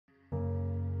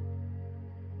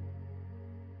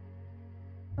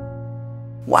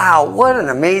Wow, what an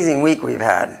amazing week we've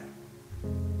had.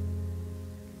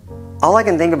 All I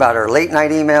can think about are late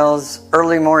night emails,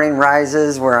 early morning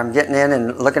rises where I'm getting in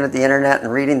and looking at the internet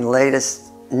and reading the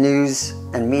latest news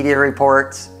and media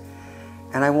reports.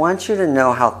 And I want you to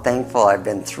know how thankful I've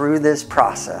been through this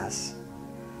process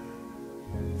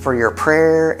for your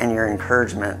prayer and your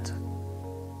encouragement.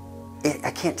 I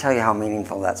can't tell you how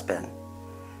meaningful that's been.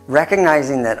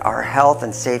 Recognizing that our health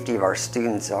and safety of our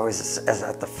students always is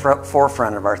at the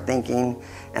forefront of our thinking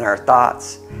and our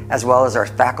thoughts, as well as our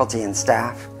faculty and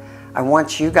staff. I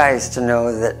want you guys to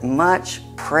know that much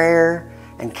prayer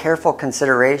and careful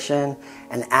consideration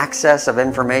and access of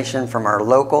information from our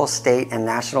local, state, and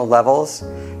national levels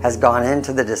has gone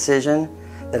into the decision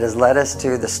that has led us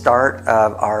to the start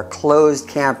of our closed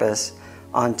campus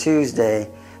on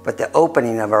Tuesday, but the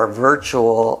opening of our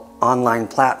virtual online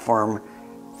platform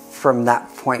from that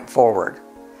point forward.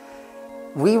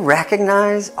 We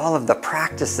recognize all of the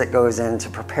practice that goes in to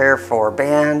prepare for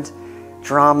band,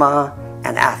 drama,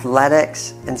 and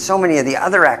athletics, and so many of the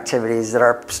other activities that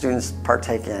our students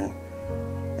partake in.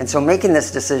 And so making this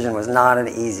decision was not an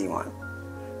easy one.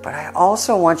 But I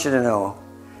also want you to know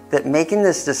that making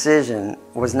this decision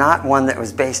was not one that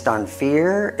was based on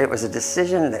fear. It was a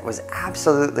decision that was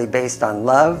absolutely based on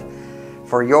love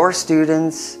for your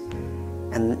students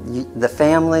and the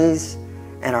families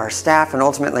and our staff and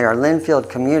ultimately our Linfield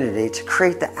community to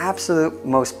create the absolute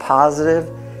most positive,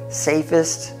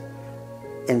 safest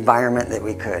environment that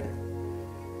we could.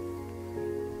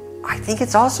 I think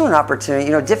it's also an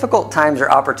opportunity, difficult times are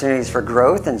opportunities for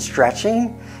growth and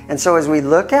stretching. And so as we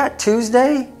look at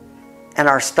Tuesday and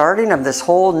our starting of this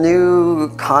whole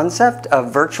new concept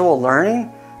of virtual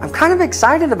learning, I'm kind of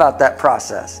excited about that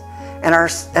process. And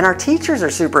our teachers are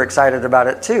super excited about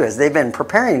it too, as they've been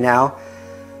preparing now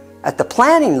at the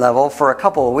planning level for a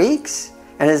couple of weeks.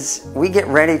 And as we get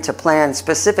ready to plan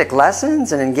specific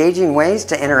lessons and engaging ways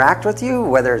to interact with you,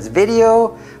 whether it's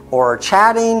video or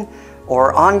chatting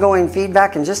or ongoing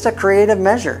feedback in just a creative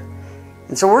measure.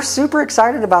 And so we're super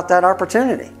excited about that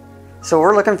opportunity. So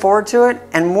we're looking forward to it,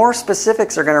 and more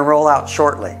specifics are going to roll out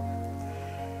shortly.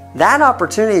 That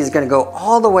opportunity is going to go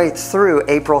all the way through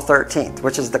April 13th,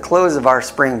 which is the close of our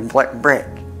spring break.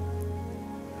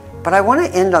 But I want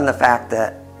to end on the fact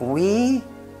that we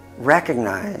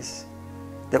recognize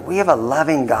that we have a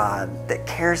loving God that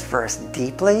cares for us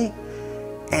deeply,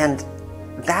 and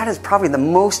that is probably the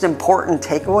most important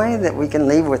takeaway that we can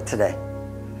leave with today.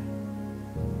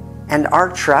 And our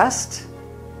trust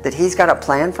that He's got a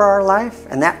plan for our life,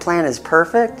 and that plan is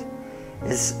perfect,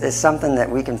 is something that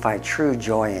we can find true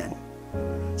joy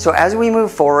in. So as we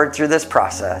move forward through this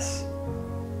process,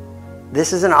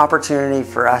 this is an opportunity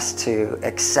for us to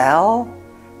excel,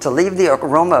 to leave the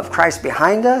aroma of Christ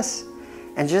behind us,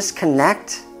 and just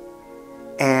connect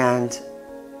and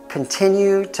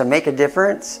continue to make a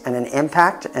difference and an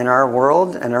impact in our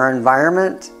world and our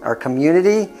environment, our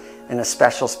community, in a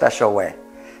special, special way.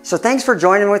 So thanks for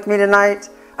joining with me tonight.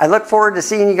 I look forward to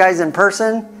seeing you guys in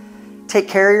person. Take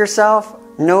care of yourself.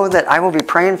 Know that I will be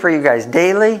praying for you guys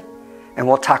daily, and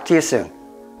we'll talk to you soon.